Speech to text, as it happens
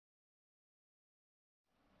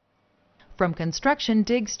From construction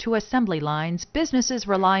digs to assembly lines, businesses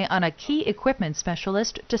rely on a key equipment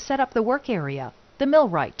specialist to set up the work area, the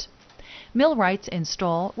millwright. Millwrights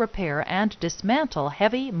install, repair, and dismantle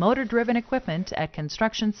heavy, motor-driven equipment at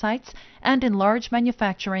construction sites and in large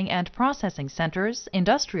manufacturing and processing centers,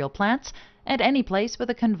 industrial plants, and any place with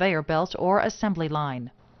a conveyor belt or assembly line.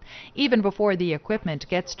 Even before the equipment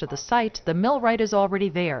gets to the site, the millwright is already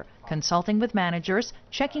there, consulting with managers,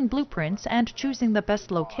 checking blueprints, and choosing the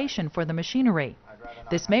best location for the machinery.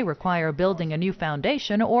 This may require building a new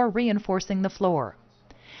foundation or reinforcing the floor.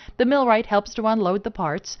 The millwright helps to unload the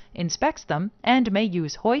parts, inspects them, and may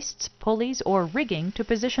use hoists, pulleys, or rigging to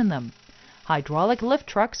position them. Hydraulic lift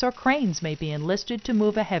trucks or cranes may be enlisted to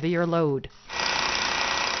move a heavier load.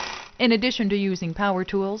 In addition to using power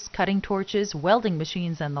tools, cutting torches, welding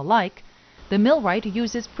machines, and the like, the millwright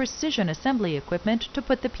uses precision assembly equipment to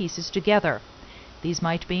put the pieces together. These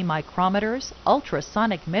might be micrometers,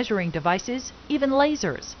 ultrasonic measuring devices, even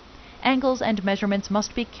lasers. Angles and measurements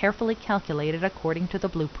must be carefully calculated according to the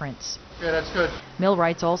blueprints. Yeah, that's good.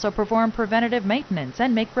 Millwrights also perform preventative maintenance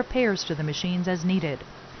and make repairs to the machines as needed.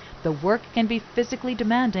 The work can be physically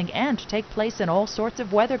demanding and take place in all sorts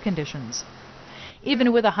of weather conditions.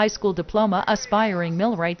 Even with a high school diploma, aspiring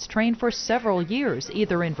millwrights train for several years,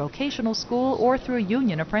 either in vocational school or through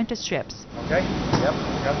union apprenticeships. Okay, yep,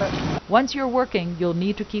 got that. Once you're working, you'll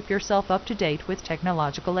need to keep yourself up to date with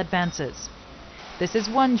technological advances. This is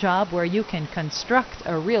one job where you can construct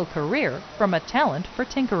a real career from a talent for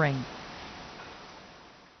tinkering.